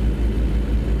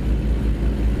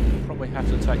 Probably have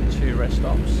to take 2 rest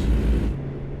stops.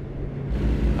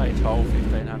 Pay toll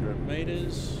 1,500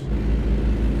 metres.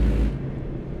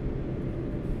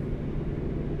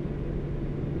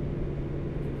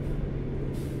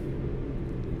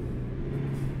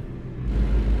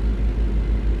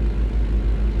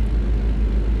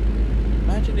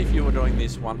 Imagine if you were doing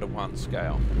this 1-to-1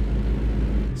 scale.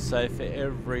 So for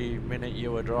every minute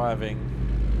you were driving,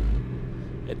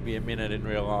 it'd be a minute in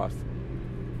real life.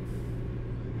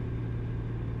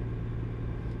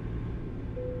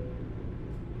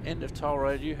 End of toll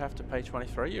road, you have to pay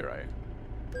 €23.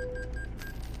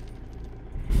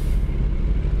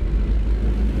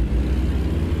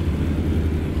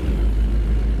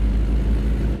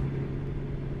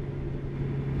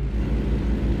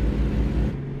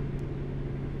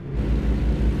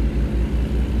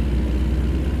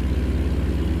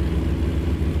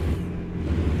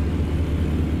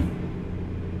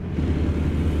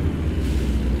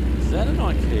 Is that an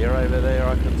IKEA over there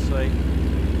I can see?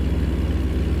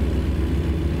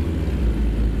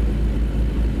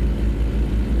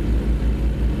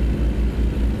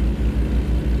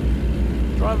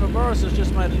 Driver Boris has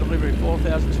just made a delivery,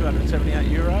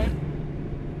 €4,278.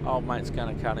 Old mate's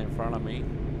going to cut in front of me,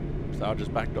 so I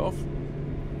just backed off.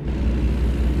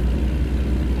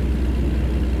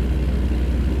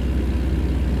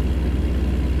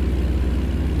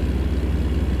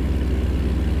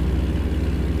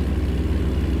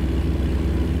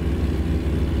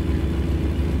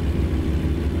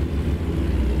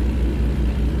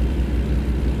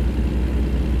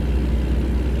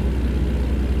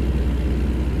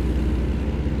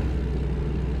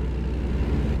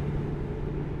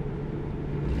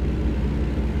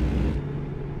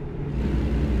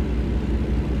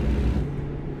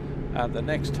 The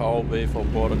next toll will be for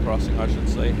border crossing. I should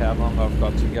see how long I've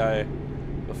got to go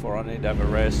before I need to have a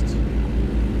rest.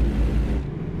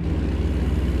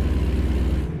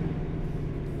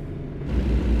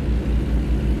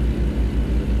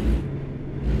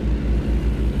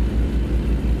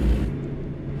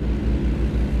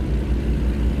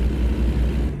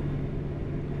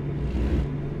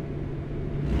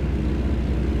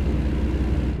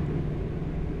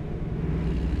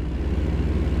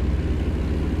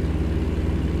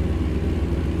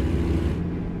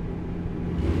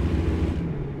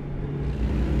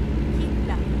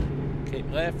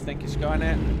 Left, thank you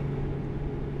Skynet.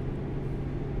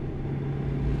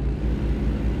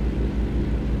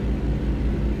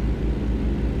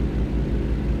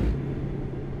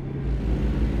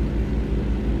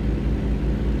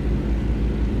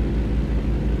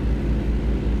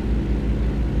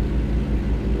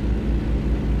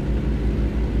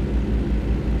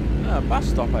 A bus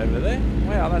stop over there.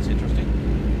 Wow, that's interesting.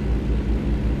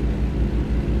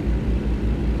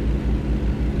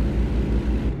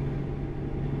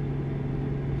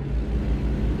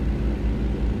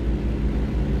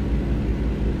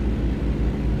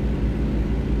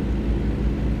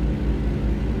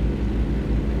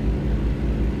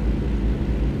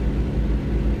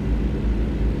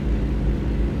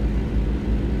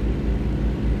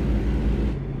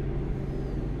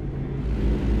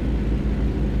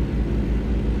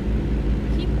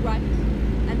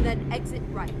 Exit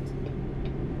right.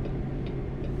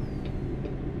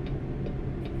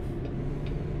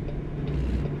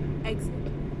 Exit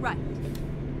right.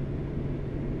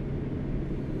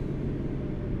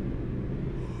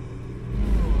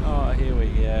 Oh, here we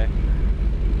go.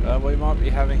 We might be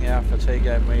having our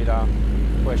fatigometer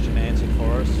question answered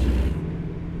for us.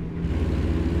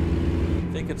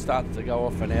 I think it starts to go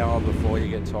off an hour before you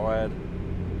get tired.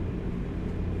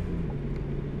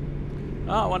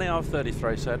 Oh, 1 hour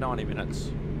 33, so 90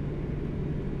 minutes.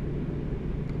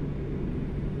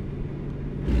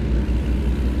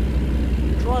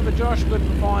 Driver Josh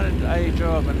couldn't find a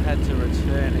job and had to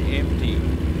return empty.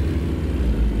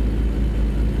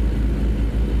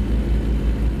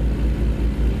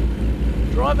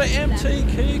 Driver MT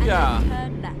Cougar.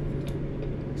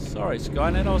 Sorry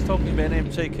Skynet, I was talking about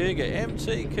MT Cougar.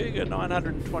 MT Cougar,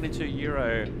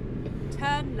 €922.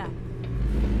 Turn left.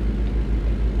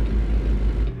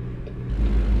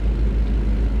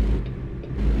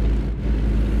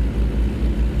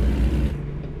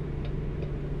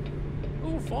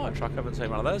 Fire truck, haven't seen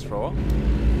one of those for a while.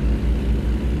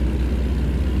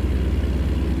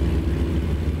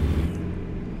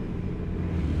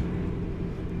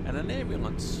 And an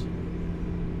ambulance.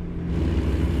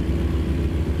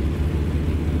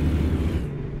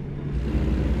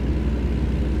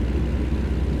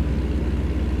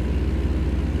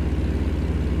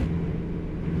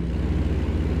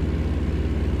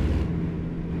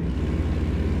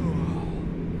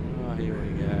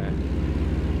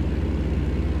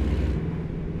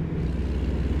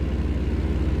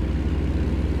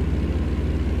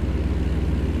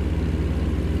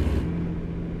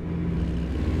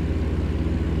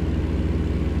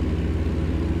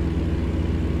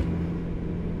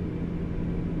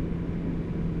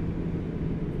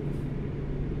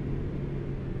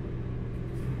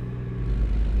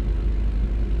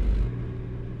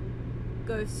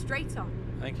 Go straight on.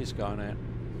 Thank you, Skynet.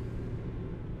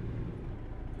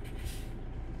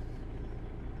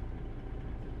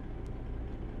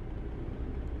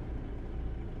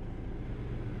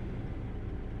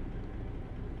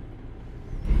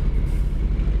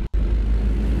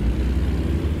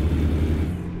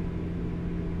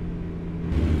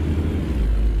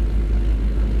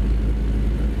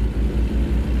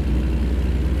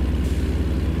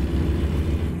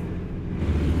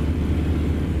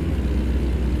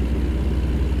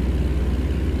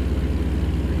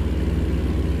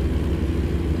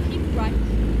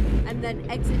 Then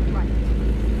exit right.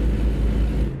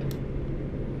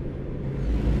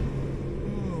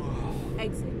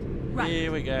 Exit right.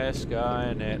 Here we go,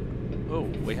 Skynet. Oh,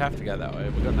 we have to go that way.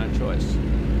 We've got no choice.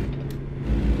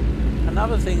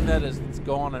 Another thing that is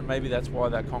gone, and maybe that's why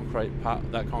that concrete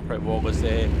wall was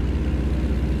there.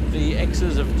 The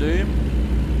X's of Doom.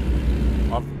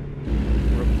 I've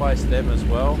replaced them as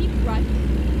well. Keep right,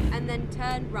 and then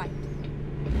turn right.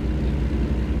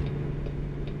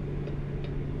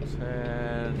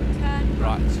 Turn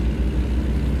right.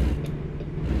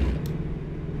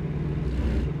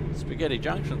 Spaghetti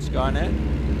Junction, Skynet.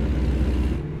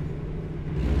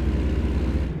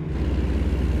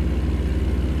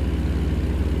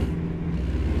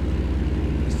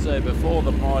 So before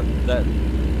the mod that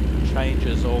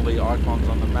changes all the icons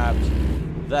on the maps,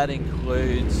 that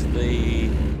includes the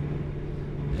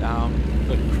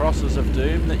crosses of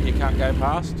doom that you can't go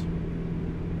past.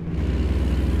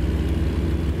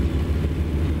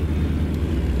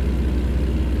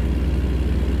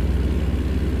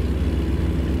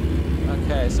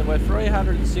 Okay, so we're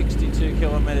 362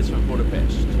 kilometers from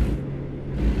Budapest.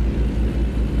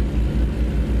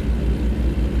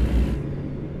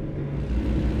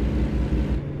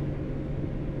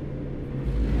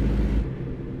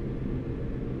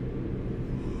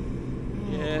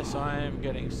 Yes, I am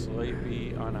getting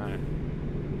sleepy, I know.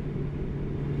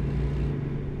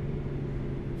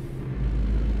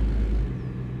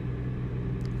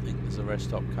 I think there's a rest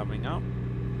stop coming up.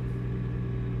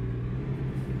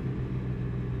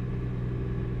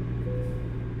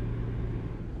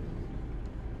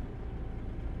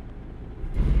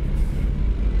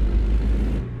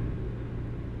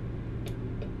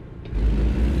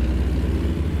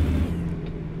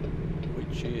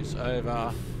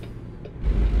 Over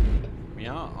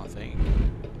yeah, I think.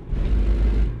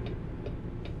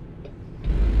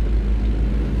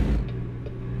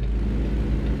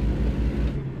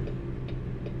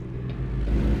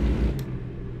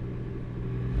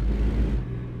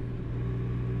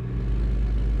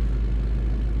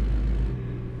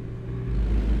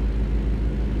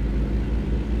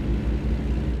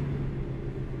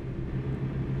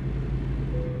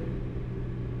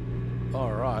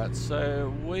 Alright,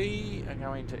 so we are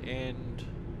going to end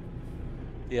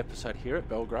the episode here at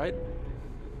Belgrade.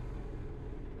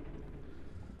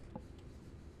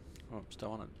 Oh,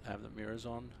 still want to have the mirrors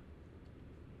on.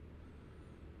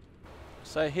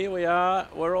 So here we are,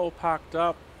 we're all parked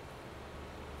up.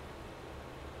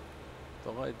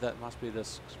 That must be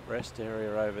this rest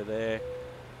area over there.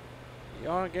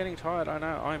 You're getting tired, I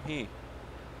know, I'm here.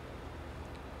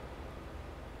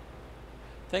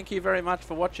 Thank you very much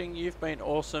for watching. You've been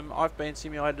awesome. I've been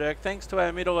Simulator Dirk. Thanks to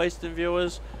our Middle Eastern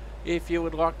viewers. If you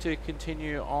would like to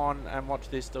continue on and watch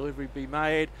this delivery be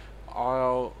made,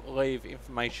 I'll leave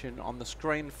information on the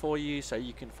screen for you so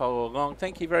you can follow along.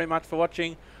 Thank you very much for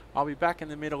watching. I'll be back in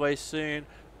the Middle East soon,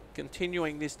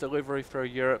 continuing this delivery through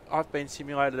Europe. I've been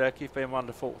Simulator Dirk. You've been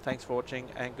wonderful. Thanks for watching,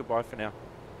 and goodbye for now.